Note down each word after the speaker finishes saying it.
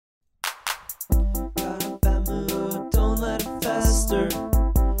Esther.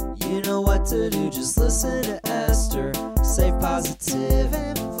 You know what to do, just listen to Esther. Safe, positive,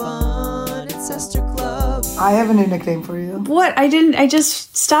 and fun. It's Esther Club. I have a new nickname for you. What? I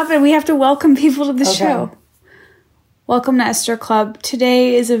just stop it. We have to welcome people to the show. Welcome to Esther Club.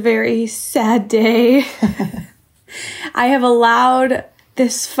 Today is a very sad day. I have allowed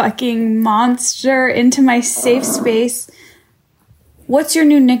this fucking monster into my safe space. What's your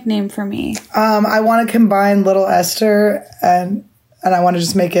new nickname for me? I want to combine Little Esther and I want to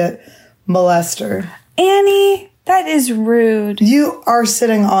just make it Molester. Annie, that is rude. You are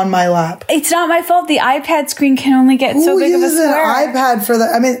sitting on my lap. It's not my fault. The iPad screen can only get so big of a square. Who uses an iPad for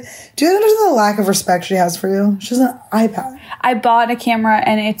that? I mean, do you understand the lack of respect she has for you? She has an iPad. I bought a camera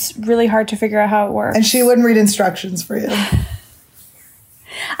and it's really hard to figure out how it works. And she wouldn't read instructions for you.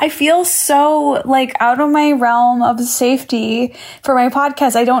 I feel so out of my realm of safety for my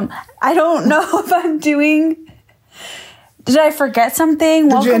podcast. I don't know if I'm doing. Did I forget something?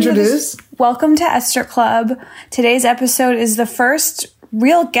 Did you introduce? Welcome to Esther Club. Today's episode is the first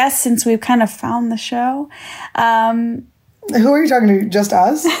real guest since we've kind of found the show. Who are you talking to? Just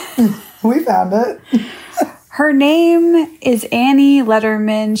us? We found it. Her name is Annie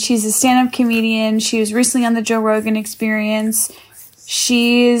Lederman. She's a stand-up comedian. She was recently on the Joe Rogan Experience.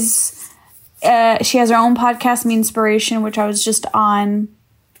 She has her own podcast, Me Inspiration, which I was just on.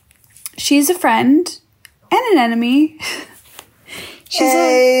 She's a friend and an enemy. She's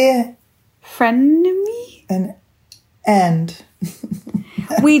a frenemy? An end.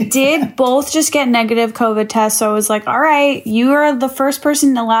 We did both just get negative COVID tests, so I was like, all right, you are the first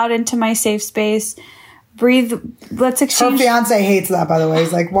person allowed into my safe space. Breathe. Let's exchange. Her fiance hates that, by the way.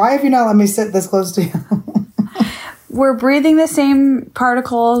 He's like, why have you not let me sit this close to you? We're breathing the same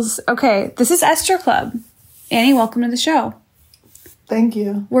particles. Okay, this is Esther Club. Annie, welcome to the show. Thank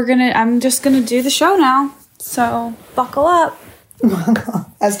you. I'm just gonna do the show now. So buckle up.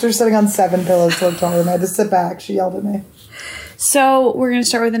 Esther's sitting on 7 pillows to look taller than me. I had to sit back. She yelled at me. So we're gonna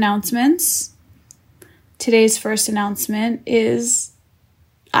start with announcements. Today's first announcement is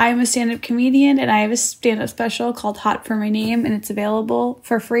I'm a stand-up comedian and I have a stand-up special called Hot for My Name, and it's available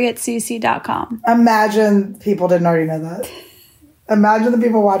for free at cc.com. Imagine people didn't already know that. Imagine the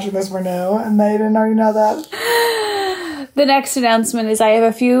people watching this were new and they didn't already know that. The next announcement is I have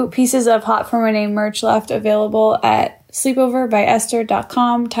a few pieces of Hot for My Name merch left available at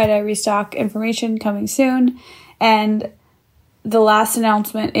sleepoverbyesther.com. Tie-dye restock information coming soon. And the last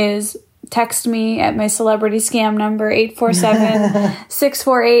announcement is text me at my celebrity scam number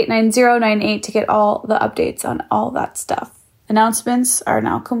 847-648-9098 to get all the updates on all that stuff. Announcements are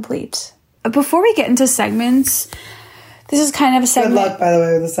now complete. Before we get into segments, this is kind of a segment. Good luck, by the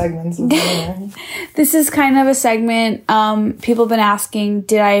way, with the segments. This is kind of a segment. People have been asking,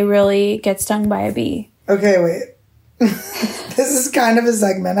 did I really get stung by a bee? Okay, wait. This is kind of a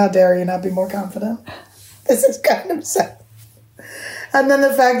segment. How dare you not be more confident? This is kind of a segment. And then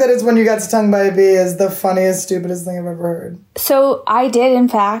the fact that it's when you got stung by a bee is the funniest, stupidest thing I've ever heard. So I did, in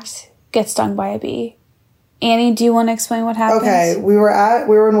fact, get stung by a bee. Annie, do you want to explain what happened? Okay, we were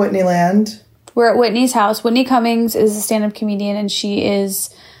in Whitneyland. We're at Whitney's house. Whitney Cummings is a stand-up comedian, and she is...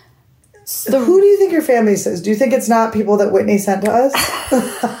 Who do you think your family says? Do you think it's not people that Whitney sent to us?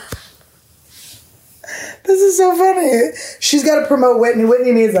 This is so funny. She's got to promote Whitney.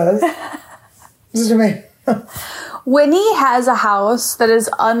 Whitney needs us. This is to me. Whitney has a house that is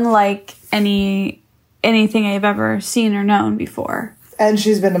unlike anything I've ever seen or known before. And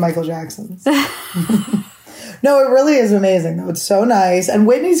she's been to Michael Jackson's. No, it really is amazing, though. It's so nice. And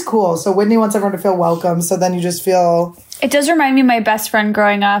Whitney's cool. So Whitney wants everyone to feel welcome. So then you just feel... It does remind me of my best friend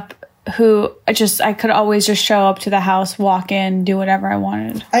growing up, who I could always just show up to the house, walk in, do whatever I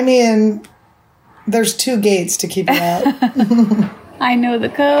wanted. I mean, there's 2 gates to keep you out. I know the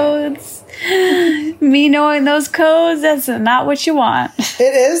codes. Me knowing those codes, that's not what you want. It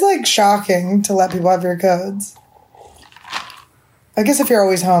is, shocking to let people have your codes. I guess if you're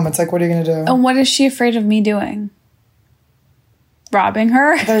always home, it's like, what are you going to do? And what is she afraid of me doing? Robbing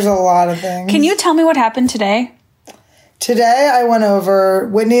her? There's a lot of things. Can you tell me what happened today? Today, I went over...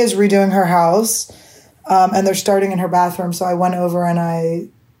 Whitney is redoing her house, and they're starting in her bathroom, so I went over and I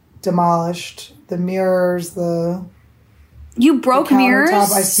demolished the mirrors, You broke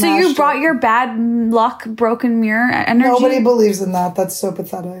mirrors? So you brought it. your bad luck broken mirror energy? Nobody believes in that. That's so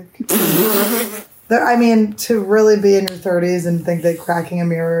pathetic. I mean, to really be in your 30s and think that cracking a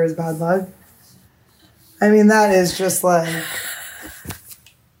mirror is bad luck. I mean, that is just like...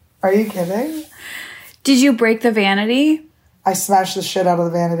 Are you kidding? Did you break the vanity? I smashed the shit out of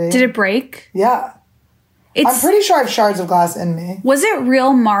the vanity. Did it break? Yeah. I'm pretty sure I have shards of glass in me. Was it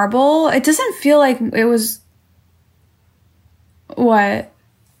real marble? It doesn't feel like it was... What?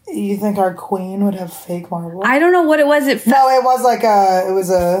 You think our queen would have fake marble? I don't know what it was. It felt. No, it was like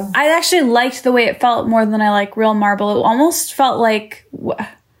a. I actually liked the way it felt more than I like real marble. It almost felt like, I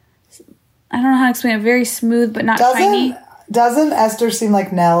don't know how to explain it. Very smooth, but not shiny. Doesn't Esther seem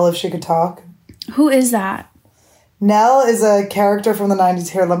like Nell if she could talk? Who is that? Nell is a character from the 90s.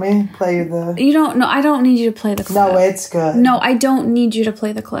 Here, let me play you the... You don't know. I don't need you to play the clip. No, it's good. No, I don't need you to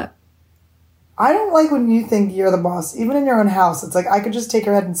play the clip. I don't like when you think you're the boss. Even in your own house, it's like I could just take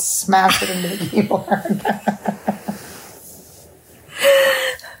your head and smash it into the keyboard.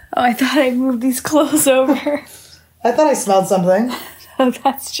 Oh, I thought I moved these clothes over. I thought I smelled something. Oh,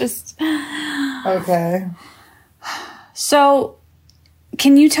 that's just... Okay. So,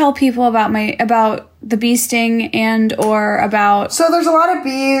 can you tell people about the bee sting and or about... So there's a lot of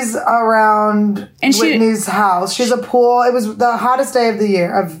bees around Whitney's house. She's a pool. It was the hottest day of the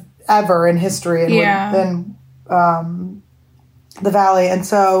year, ever in history in the valley. And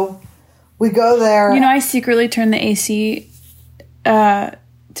so we go there. You know, I secretly turned the AC to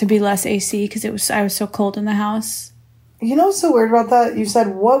be less AC because I was so cold in the house. You know what's so weird about that? You said,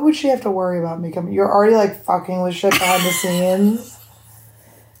 what would she have to worry about me coming? You're already like fucking with shit behind the scenes.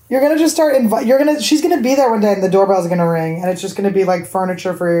 You're gonna just start she's gonna be there one day and the doorbell's gonna ring and it's just gonna be like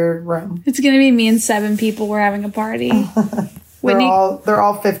furniture for your room. It's gonna be me and 7 people. We're having a party. Whitney, they're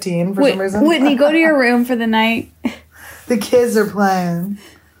all 15 for some reason. Whitney, go to your room for the night. The kids are playing.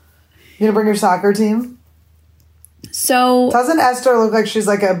 You gonna bring your soccer team? So doesn't Esther look like she's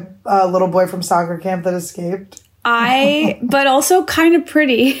like a little boy from soccer camp that escaped? But also kind of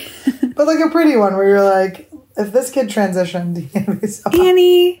pretty. But like a pretty one where you're like, if this kid transitioned, he'd be so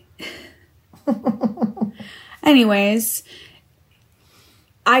Annie. Anyways,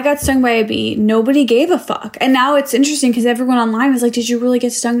 I got stung by a bee. Nobody gave a fuck. And now it's interesting because everyone online was like, did you really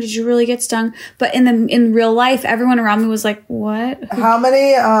get stung? Did you really get stung? But in real life, everyone around me was like, what? How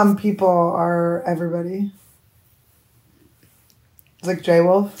many people are everybody? It's like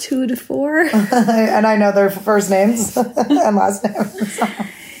J-Wolf? 2 to 4. And I know their first names and last names.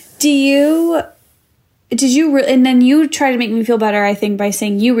 And then you tried to make me feel better, I think, by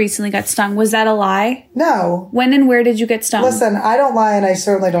saying you recently got stung. Was that a lie? No. When and where did you get stung? Listen, I don't lie and I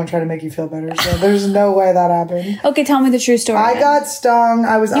certainly don't try to make you feel better. So there's no way that happened. Okay, tell me the true story. I got stung.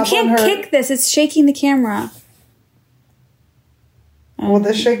 I was up on her... You can't kick this. It's shaking the camera. Will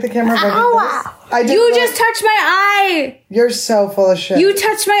this shake the camera? You just touched my eye. You're so full of shit. You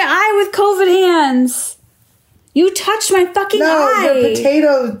touched my eye with COVID hands. You touched my fucking eye. No, your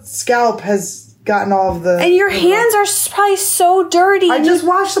potato scalp has gotten all of the... And your hands are probably so dirty. I just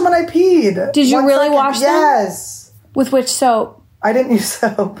washed them when I peed. Did you really wash them? Yes. With which soap? I didn't use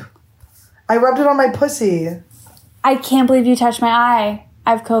soap. I rubbed it on my pussy. I can't believe you touched my eye.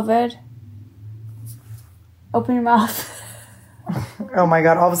 I have COVID. Open your mouth. Oh my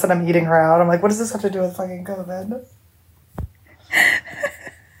god, all of a sudden I'm eating her out. I'm like, what does this have to do with fucking COVID?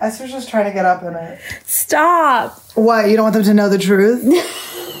 Esther's just trying to get up in it. Stop. What, you don't want them to know the truth?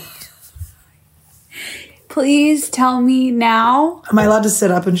 Please tell me now. Am I allowed to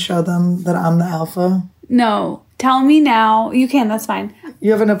sit up and show them that I'm the alpha? No. Tell me now. You can, that's fine.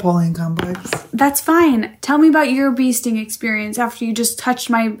 You have a Napoleon complex. That's fine. Tell me about your bee sting experience after you just touched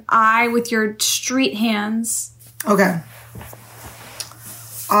my eye with your street hands. Okay.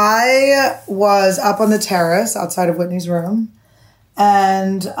 I was up on the terrace outside of Whitney's room,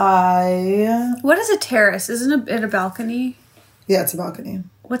 and What is a terrace? Isn't it a balcony? Yeah, it's a balcony.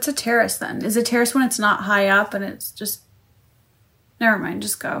 What's a terrace then? Is a terrace when it's not high up and it's just... Never mind,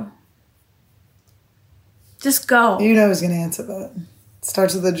 just go. Just go. You know who's going to answer that.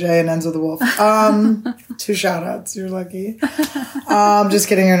 Starts with a J and ends with a wolf. 2 shout-outs. You're lucky. Just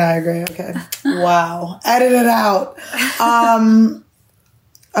kidding. You're not great. Okay. Wow. Edit it out.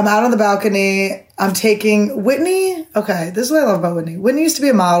 I'm out on the balcony. I'm taking Whitney. Okay, this is what I love about Whitney. Whitney used to be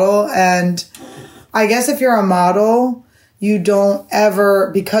a model, and I guess if you're a model, you don't ever,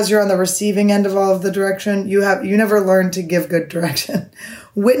 because you're on the receiving end of all of the direction, you never learn to give good direction.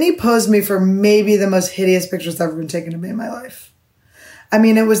 Whitney posed me for maybe the most hideous pictures that have ever been taken of me in my life. I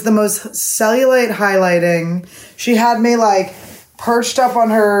mean, it was the most cellulite highlighting. She had me like perched up on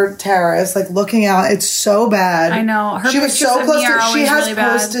her terrace, like looking out. It's so bad. I know. She was so close to. She has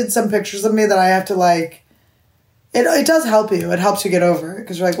posted some pictures of me that I have to like. It does help you. It helps you get over it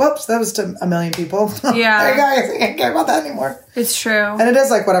because you're like, whoops, that was to a million people. Yeah. There you go. I can't care about that anymore. It's true. And it is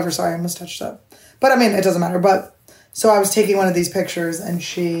like whatever. Sorry, I almost touched up. But I mean, it doesn't matter. But so I was taking one of these pictures, and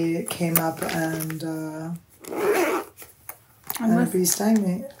she came up and a bee stung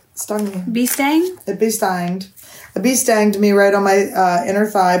me. Bee sting? It bee stinged. A bee stinged me right on my inner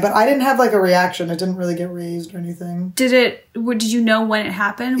thigh, but I didn't have like a reaction. It didn't really get raised or anything. Did you know when it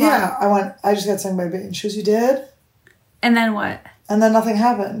happened? Yeah, I just got stung by a bee. And she goes, you did? And then what? And then nothing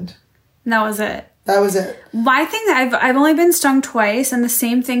happened. And that was it. That was it. My thing, I've only been stung twice, and the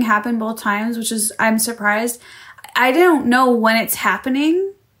same thing happened both times, which is, I'm surprised. I don't know when it's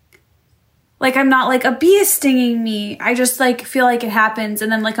happening. Like, I'm not like, a bee is stinging me. I just, like, feel like it happens,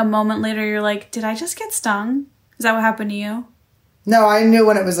 and then, like, a moment later, you're like, did I just get stung? Is that what happened to you? No, I knew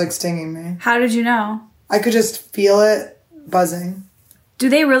when it was, like, stinging me. How did you know? I could just feel it buzzing. Do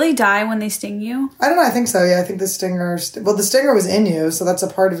they really die when they sting you? I don't know. I think so, yeah. I think the stinger... the stinger was in you, so that's a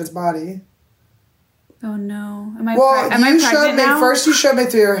part of its body. Oh, no. Am I showed me now? first. You showed me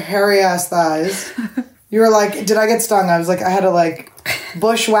through your hairy ass thighs. You were like, "Did I get stung?" I was like, I had to like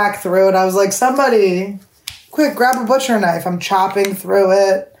bushwhack through it. I was like, "Somebody, quick, grab a butcher knife." I'm chopping through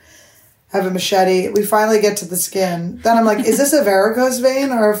it. I have a machete. We finally get to the skin. Then I'm like, "Is this a varicose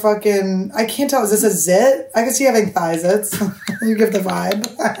vein or a fucking? I can't tell. Is this a zit? I can see you having thigh zits. You give the vibe.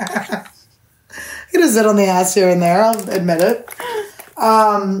 Get a zit on the ass here and there. I'll admit it.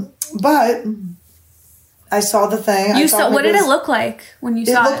 But." I saw the thing. What did it look like when you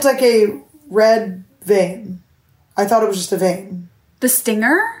saw it? It looked like a red vein. I thought it was just a vein. The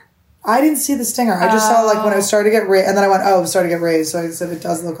stinger? I didn't see the stinger. I just saw like when it started to get raised. And then I went, it started to get raised. So I said, it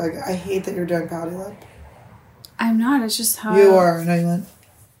does look like it. I hate that you're doing pouty lip. I'm not. It's just how... You are. No, you went.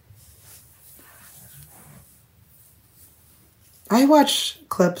 I watched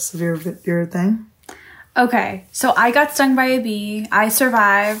clips of your thing. Okay, so I got stung by a bee. I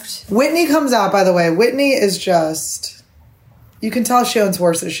survived. Whitney comes out, by the way. Whitney is just... You can tell she owns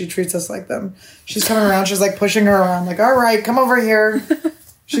horses. She treats us like them. She's coming around. She's like pushing her around. Like, all right, come over here.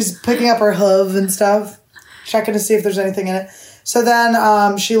 She's picking up her hoof and stuff. Checking to see if there's anything in it. So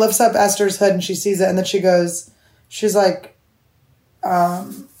then she lifts up Esther's hood and she sees it. And then she's like,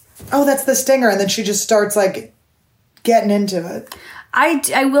 oh, that's the stinger. And then she just starts like getting into it.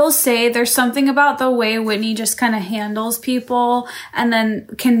 I will say there's something about the way Whitney just kind of handles people, and then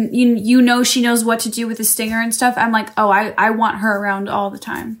she knows what to do with the stinger and stuff. I'm like, I want her around all the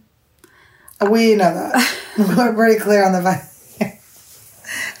time. We know that. We're pretty clear on the vibe.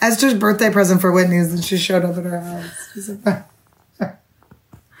 Esther's birthday present for Whitney is that she showed up at her house.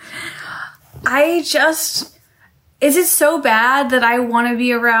 Is it so bad that I want to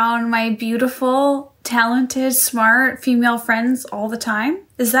be around my beautiful, talented, smart female friends all the time?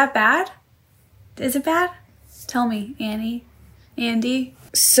 Is that bad? Is it bad? Tell me, Andy.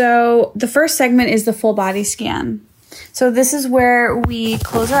 So the first segment is the full body scan. So this is where we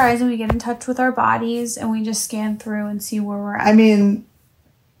close our eyes and we get in touch with our bodies and we just scan through and see where we're at. I mean,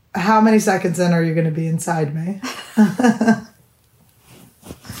 how many seconds in are you going to be inside me?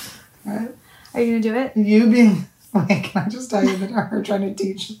 Right? Are you going to do it? You being... Wait, can I just tell you that her trying to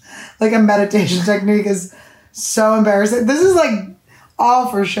teach like a meditation technique is so embarrassing. This is like all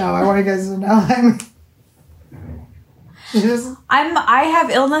for show. I want you guys to know. I have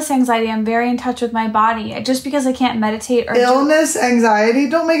illness anxiety. I'm very in touch with my body. Just because I can't meditate or anxiety.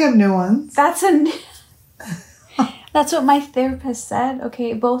 Don't make up new ones. That's what my therapist said.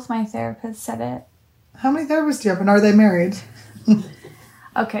 Okay, both my therapists said it. How many therapists do you have, and are they married?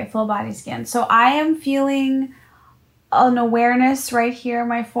 Okay, full body scan. So I am feeling an awareness right here in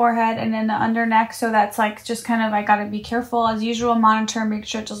my forehead and in the under neck. So that's like just kind of, I got to be careful as usual, monitor, make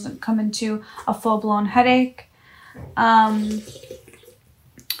sure it doesn't come into a full blown headache.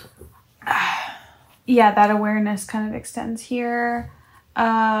 Yeah, that awareness kind of extends here.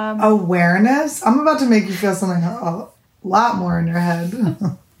 Awareness? I'm about to make you feel something a lot more in your head.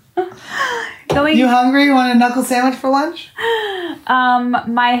 You hungry? You want a knuckle sandwich for lunch?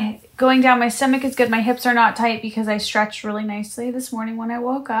 My going down my stomach is good. My hips are not tight because I stretched really nicely this morning when I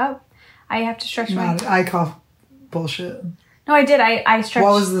woke up. I have to stretch my... I call bullshit. No, I did. I stretched...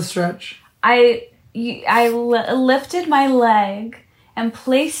 What was the stretch? I lifted my leg and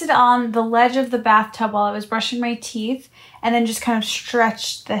placed it on the ledge of the bathtub while I was brushing my teeth and then just kind of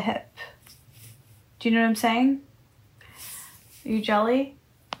stretched the hip. Do you know what I'm saying? Are you jelly?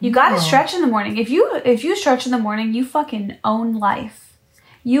 You gotta stretch in the morning. If you stretch in the morning, you fucking own life.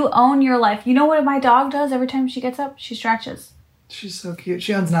 You own your life. You know what my dog does every time she gets up? She stretches. She's so cute.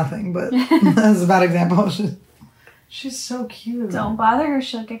 She owns nothing, but that's a bad example. She's so cute. Don't bother her.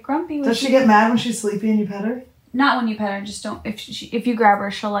 She'll get grumpy with you. Does she get mad when she's sleepy and you pet her? Not when you pet her. Just don't. If you grab her,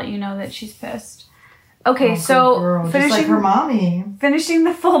 she'll let you know that she's pissed. Okay, so finishing, just like her mommy. Finishing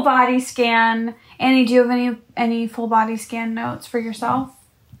the full body scan. Annie, do you have any full body scan notes for yourself?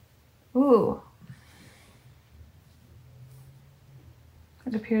 Ooh.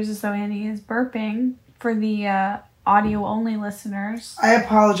 It appears as though Annie is burping. for the audio-only listeners. I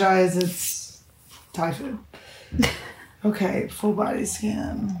apologize. It's Thai food. Okay, full body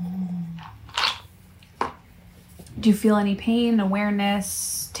scan. Do you feel any pain,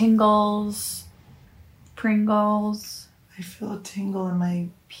 awareness, tingles, Pringles? I feel a tingle in my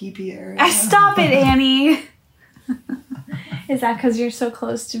pee-pee area. Stop it, Annie. Is that because you're so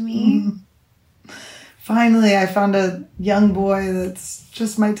close to me? Finally, I found a young boy that's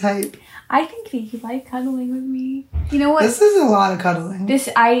just my type. I think that you like cuddling with me. You know what? This is a lot of cuddling.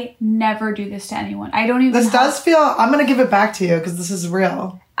 I never do this to anyone. I don't even. This does feel. I'm gonna give it back to you because this is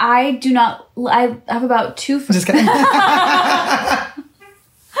real. I do not. I have about 2. Just kidding.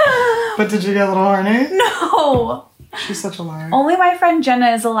 But did you get a little horny? No. She's such a liar. Only my friend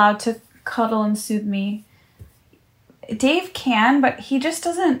Jenna is allowed to cuddle and soothe me. Dave can, but he just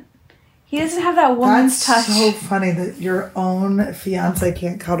doesn't. He doesn't have that woman's touch. That's so funny that your own fiance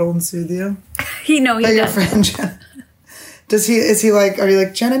can't cuddle and soothe you. He your does. friend Jenna. Is he like, are you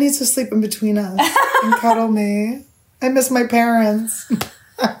like, Jenna needs to sleep in between us and cuddle me? I miss my parents.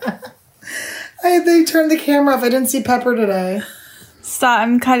 They turned the camera off. I didn't see Pepper today. Stop,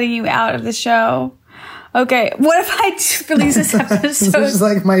 I'm cutting you out of the show. Okay, what if I just release this episode? There's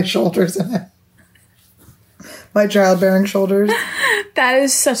like my shoulders in it. My childbearing shoulders. That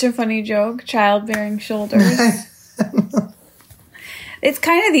is such a funny joke, childbearing shoulders. It's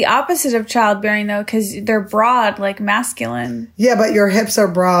kind of the opposite of childbearing, though, because they're broad, like masculine. Yeah, but your hips are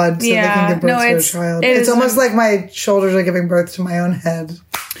broad, so they can give birth to a child. It's almost like my shoulders are giving birth to my own head.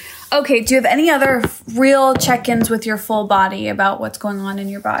 Okay, do you have any other real check-ins with your full body about what's going on in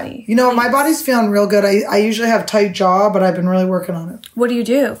your body? You know, my body's feeling real good. I usually have tight jaw, but I've been really working on it. What do you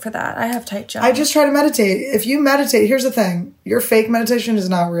do for that? I have tight jaw. I just try to meditate. If you meditate, here's the thing. Your fake meditation is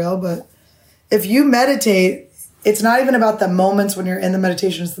not real, but if you meditate, it's not even about the moments when you're in the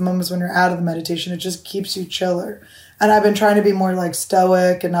meditation. It's the moments when you're out of the meditation. It just keeps you chiller. And I've been trying to be more like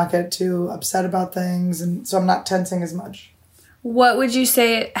stoic and not get too upset about things. And so I'm not tensing as much. What would you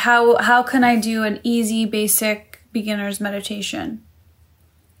say, how can I do an easy, basic beginner's meditation?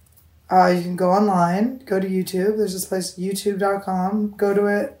 You can go online, go to YouTube. There's this place, youtube.com. Go to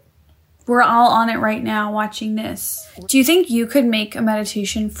it. We're all on it right now watching this. Do you think you could make a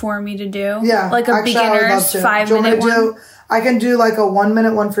meditation for me to do? Yeah. Like a beginner's 5-minute one? I can do like a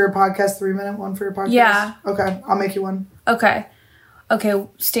 1-minute one for your podcast, 3-minute one for your podcast. Yeah. Okay, I'll make you one. Okay,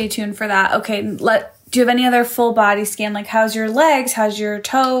 stay tuned for that. Okay, do you have any other full body scan? Like, how's your legs? How's your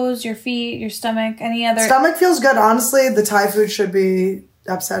toes, your feet, your stomach? Any other? Stomach feels good. Honestly, the Thai food should be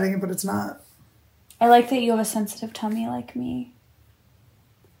upsetting, but it's not. I like that you have a sensitive tummy like me.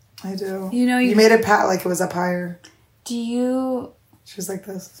 I do. You know, you made it pat like it was up higher. She was like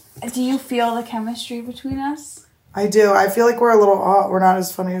this. Do you feel the chemistry between us? I do. I feel like we're a little off. We're not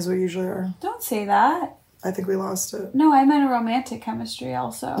as funny as we usually are. Don't say that. I think we lost it. No, I meant a romantic chemistry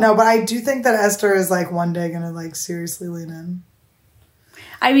also. No, but I do think that Esther is like one day gonna like seriously lean in.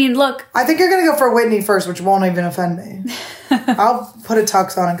 I mean, look. I think you're gonna go for Whitney first, which won't even offend me. I'll put a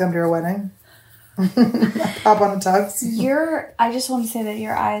tux on and come to your wedding. Pop on a tux. I just want to say that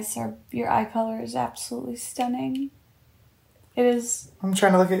your eye color is absolutely stunning. It is. I'm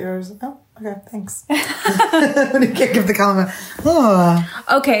trying to look at yours. Oh, okay, thanks. You can't give the compliment. Oh.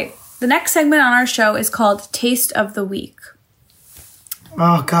 Okay. The next segment on our show is called Taste of the Week.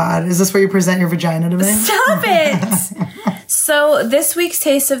 Oh, God. Is this where you present your vagina to me? Stop it! So this week's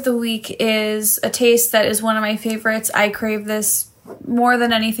Taste of the Week is a taste that is one of my favorites. I crave this more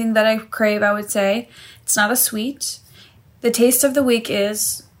than anything that I crave, I would say. It's not a sweet. The Taste of the Week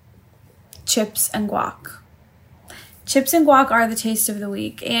is chips and guac. Chips and guac are the Taste of the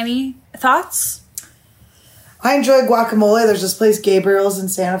Week. Annie, thoughts? I enjoy guacamole. There's this place, Gabriel's in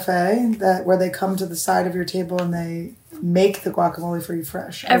Santa Fe, where they come to the side of your table and they make the guacamole for you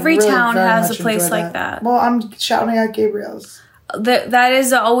fresh. Every town has a place like that. Well, I'm shouting out Gabriel's. That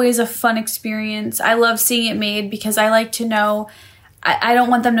is always a fun experience. I love seeing it made because I like to know. I don't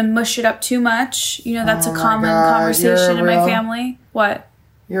want them to mush it up too much. You know, that's a common conversation in my family. What?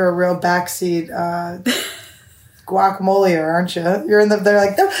 You're a real backseat guacamole, aren't you? They're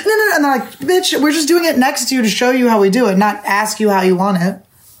like, no, and they're like, bitch, we're just doing it next to you to show you how we do it, not ask you how you want it.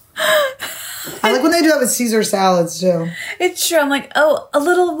 I like when they do that with Caesar salads too. It's true. I'm like, oh, a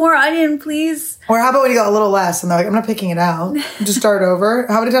little more onion, please. Or how about when you go a little less and they're like, I'm not picking it out. Just start over.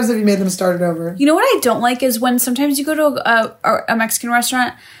 How many times have you made them start it over? You know what I don't like is when sometimes you go to a Mexican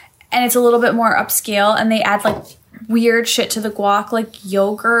restaurant and it's a little bit more upscale and they add like weird shit to the guac, like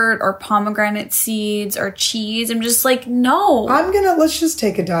yogurt or pomegranate seeds or cheese. I'm just like, no. Let's just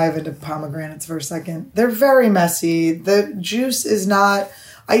take a dive into pomegranates for a second. They're very messy. The juice is not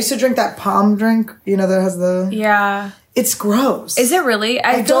I used to drink that palm drink, you know, that has the... Yeah. It's gross. Is it really?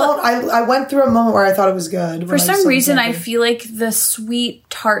 I went through a moment where I thought it was good. For some reason, I feel like the sweet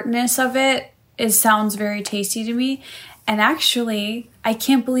tartness of it sounds very tasty to me. And actually, I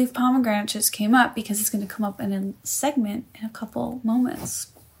can't believe pomegranate just came up because it's going to come up in a segment in a couple moments.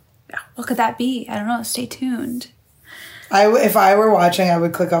 What could that be? I don't know. Stay tuned. If I were watching, I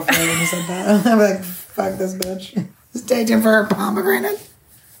would click off right when you said that. I'd be like, fuck this bitch. Stay tuned for her pomegranate.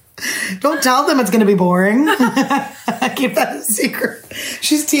 Don't tell them it's going to be boring. Keep that a secret.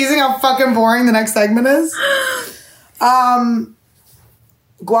 She's teasing how fucking boring the next segment is.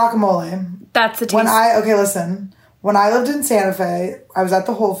 Guacamole. That's the taste. Listen. When I lived in Santa Fe, I was at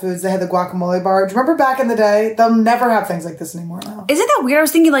the Whole Foods. They had the guacamole bar. Do you remember back in the day? They'll never have things like this anymore now. Isn't that weird? I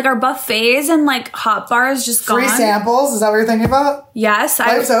was thinking like our buffets and like hot bars just gone. Free samples? Is that what you're thinking about? Yes.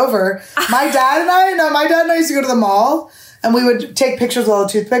 Life's over. My dad and I used to go to the mall and we would take pictures with all the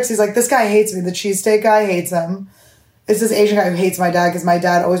toothpicks. He's like, this guy hates me. The cheesesteak guy hates him. It's this Asian guy who hates my dad because my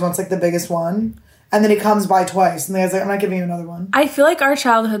dad always wants like the biggest one. And then he comes by twice. And the guy's like, I'm not giving you another one. I feel like our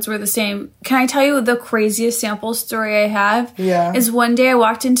childhoods were the same. Can I tell you the craziest sample story I have? Yeah. Is one day I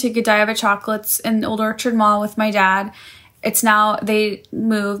walked into Godiva Chocolates in Old Orchard Mall with my dad. It's now, they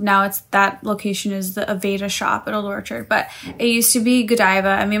moved. Now it's, that location is the Aveda shop at Old Orchard. But it used to be Godiva.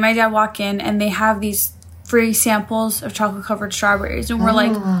 I mean, my dad walk in and they have these free samples of chocolate covered strawberries. And we're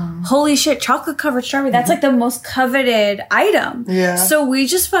like, holy shit, chocolate covered strawberry. That's like the most coveted item. Yeah. So we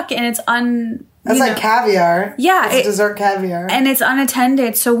just fucking, and it's That's like caviar. Yeah. It's dessert caviar. And it's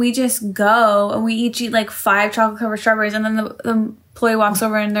unattended, so we just go and we each eat like 5 chocolate-covered strawberries, and then the employee walks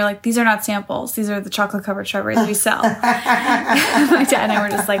over and they're like, these are not samples. These are the chocolate-covered strawberries we sell. My dad and I were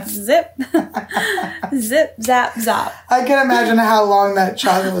just like, zip. Zip, zap, zap. I can imagine how long that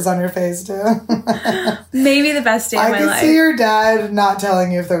chocolate was on your face, too. Maybe the best day of my life. I could see your dad not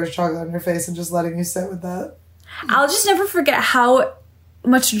telling you if there was chocolate on your face and just letting you sit with that. I'll just never forget how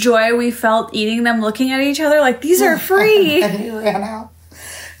much joy we felt eating them, looking at each other like, these are free. And he ran out.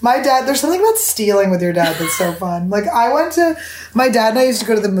 My dad, there's something about stealing with your dad that's so fun. Like, my dad and I used to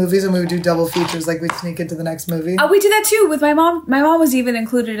go to the movies and we would do double features. Like, we'd sneak into the next movie. Oh, we did that too with my mom. My mom was even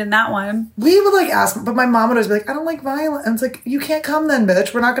included in that one. We would, like, ask, but my mom would always be like, I don't like violence. And it's like, you can't come then,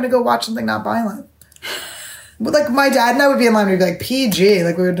 bitch. We're not going to go watch something not violent. But, like, my dad and I would be in line and we'd be like, PG.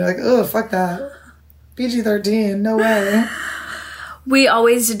 Like, we would be like, oh, fuck that. PG-13. No way. We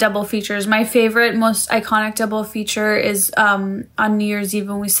always did double features. My favorite, most iconic double feature is on New Year's Eve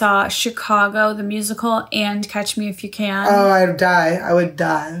when we saw Chicago, the musical, and Catch Me If You Can. Oh, I'd die. I would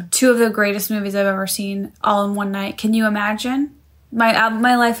die. 2 of the greatest movies I've ever seen, all in one night. Can you imagine? My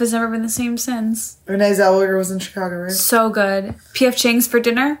life has never been the same since. Renee Zellweger was in Chicago, right? So good. P.F. Chang's for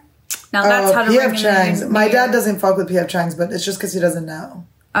dinner? Now that's how to P.F. Chang's. My year. dad doesn't fuck with P.F. Chang's, but it's just because he doesn't know.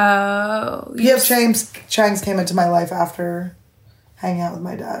 Oh. P.F. Chang's came into my life after hanging out with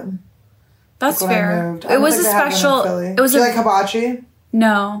my dad. That's like fair. It was a special. It was. Do you like hibachi?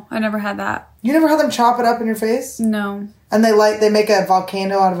 No, I never had that. You never had them chop it up in your face? No. And they make a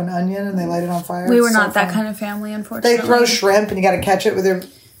volcano out of an onion and they light it on fire. We were not that kind of family, unfortunately. They throw shrimp and you got to catch it with your.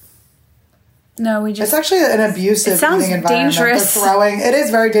 No, we just. It's actually an abusive eating environment. Dangerous. Throwing. It is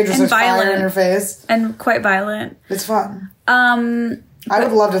very dangerous. And There's violent. fire in your face. And quite violent. It's fun. I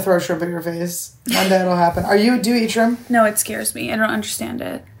would love to throw shrimp in your face. One day it'll happen. Do you eat shrimp? No, it scares me. I don't understand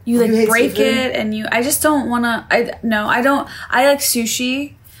it. You break seafood? it and I just don't want to. I don't. I like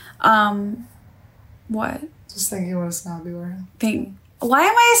sushi. What? Just thinking what a snob you were. Why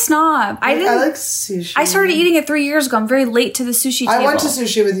am I a snob? I like sushi. I started eating it 3 years ago. I'm very late to the sushi table. I went to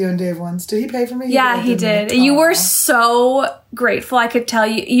sushi with you and Dave once. Did he pay for me? Yeah, he did. You were so grateful. I could tell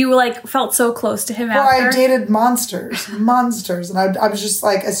you felt so close to him after. I dated monsters, and I was just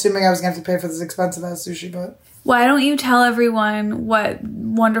like assuming I was gonna have to pay for this expensive ass sushi. But why don't you tell everyone what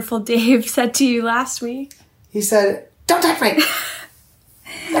wonderful Dave said to you last week? He said, "Don't touch me."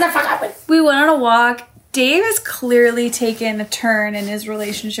 Get the fuck out of me. We went on a walk. Dave has clearly taken a turn in his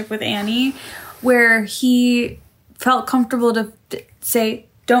relationship with Annie where he felt comfortable to say,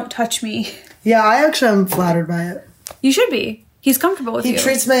 don't touch me. Yeah, I actually am flattered by it. You should be. He's comfortable with you. He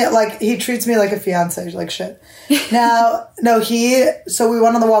treats me like a fiance, like shit. So we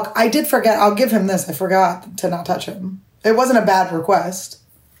went on the walk. I did forget. I'll give him this. I forgot to not touch him. It wasn't a bad request.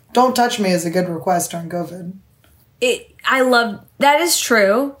 Don't touch me is a good request during COVID. That is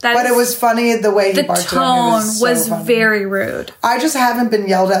true. It was funny the way he barked. The tone was very rude. I just haven't been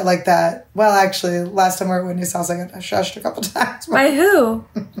yelled at like that. Well, actually, last time we were at Whitney's house, I got shushed a couple times. By who?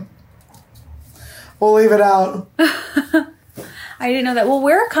 We'll leave it out. I didn't know that. Well,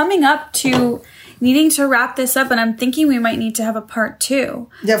 we're coming up to needing to wrap this up, and I'm thinking we might need to have a part 2.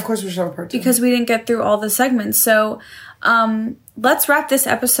 Yeah, of course we should have a part 2. Because we didn't get through all the segments. So let's wrap this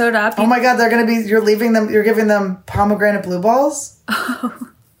episode up. Oh my God, you're giving them pomegranate blue balls?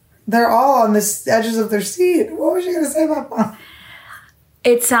 They're all on the edges of their seat. What was you going to say about pomegranate?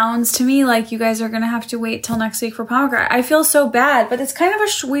 It sounds to me like you guys are going to have to wait till next week for pomegranate. I feel so bad, but it's kind of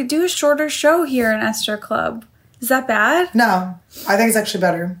we do a shorter show here in Esther Club. Is that bad? No, I think it's actually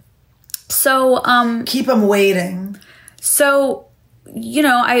better. So, keep them waiting. So,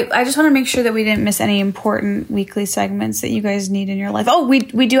 I just want to make sure that we didn't miss any important weekly segments that you guys need in your life. Oh, we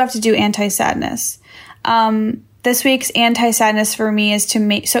do have to do anti-sadness. This week's anti-sadness for me is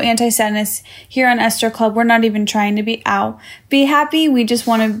anti-sadness here on Esther Club, we're not even trying to be happy. We just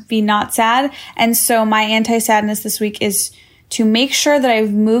want to be not sad. And so my anti-sadness this week is to make sure that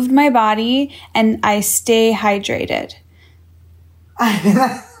I've moved my body and I stay hydrated. I mean,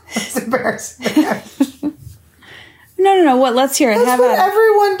 that's embarrassing. No. What? Let's hear it. That's what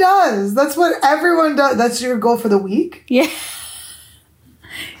everyone does. That's what everyone does. That's your goal for the week? Yeah.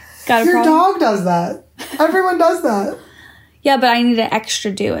 Got a Your problem? dog does that. Everyone does that. Yeah, but I need to extra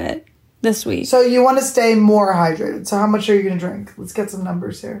do it this week. So you want to stay more hydrated. So how much are you going to drink? Let's get some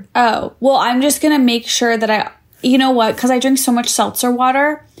numbers here. Oh, well, I'm just going to make sure that you know what? Because I drink so much seltzer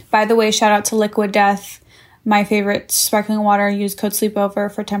water. By the way, shout out to Liquid Death. My favorite sparkling water. Use code SLEEPOVER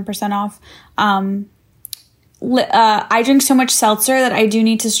for 10% off. I drink so much seltzer that I do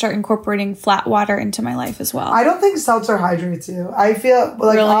need to start incorporating flat water into my life as well. I don't think seltzer hydrates you. I feel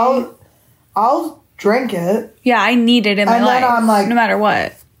like Really? I'll drink it. Yeah, I need it in my life. And then I'm like, no matter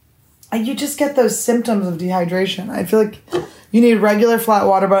what. You just get those symptoms of dehydration. I feel like you need regular flat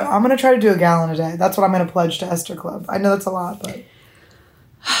water, but I'm going to try to do a gallon a day. That's what I'm going to pledge to Esther Club. I know that's a lot, but...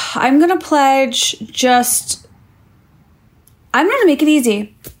 I'm going to pledge I'm going to make it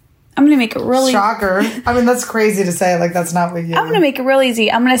easy. I'm going to make it really... Shocker. I mean, that's crazy to say. Like, that's not what you... I'm going to make it real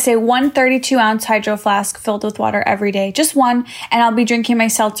easy. I'm going to say 1 32-ounce hydro flask filled with water every day. Just one. And I'll be drinking my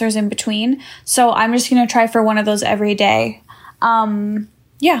seltzers in between. So I'm just going to try for one of those every day. Yeah.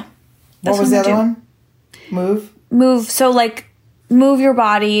 What was the other one? Move. So, move your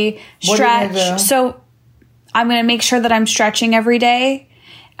body. What are you gonna Stretch. do? So I'm going to make sure that I'm stretching every day.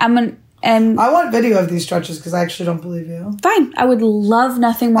 And I want video of these stretches because I actually don't believe you. fine. I would love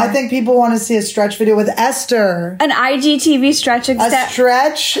nothing more. I think people want to see a stretch video with Esther. An IGTV stretch A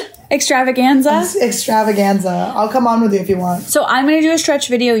stretch extravaganza. extravaganza. I'll come on with you if you want. So I'm going to do a stretch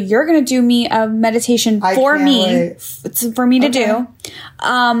video. You're going to do me a meditation for me. It's for me to do.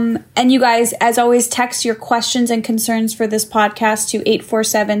 And you guys, as always, text your questions and concerns for this podcast to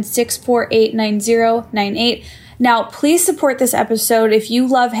 847-648-9098. Now, please support this episode. If you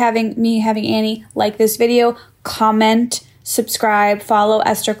love having Annie, like this video, comment, subscribe, follow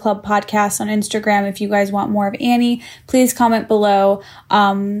Esther Club Podcast on Instagram. If you guys want more of Annie, please comment below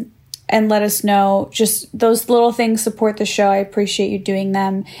and let us know. Just those little things support the show. I appreciate you doing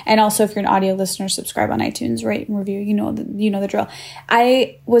them. And also, if you're an audio listener, subscribe on iTunes, rate and review. You know the drill.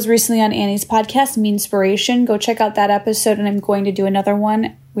 I was recently on Annie's podcast, Meanspiration. Go check out that episode, and I'm going to do another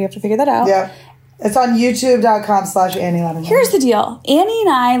one. We have to figure that out. Yeah. It's on youtube.com/Annie Lattimore. Here's the deal. Annie and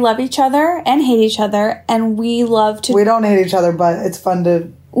I love each other and hate each other, and we love to... We don't hate each other, but it's fun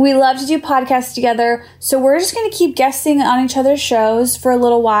to... We love to do podcasts together, so we're just going to keep guesting on each other's shows for a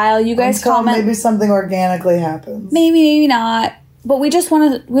little while. You guys comment. Maybe something organically happens. Maybe not. But we just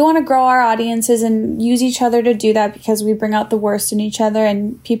want to grow our audiences and use each other to do that because we bring out the worst in each other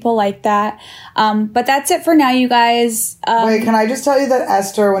and people like that. But that's it for now, you guys. Wait, can I just tell you that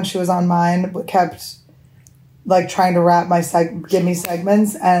Esther, when she was on mine, kept trying to give me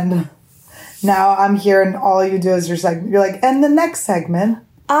segments, and now I'm here and all you do is your segment. You're like, and the next segment.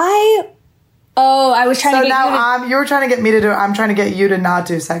 I was trying to get you to... you were trying to get me to do it. I'm trying to get you to not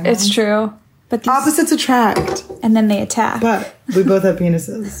do segments. It's true. But opposites attract. And then they attack. But we both have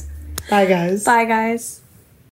penises. Bye, guys. Bye, guys.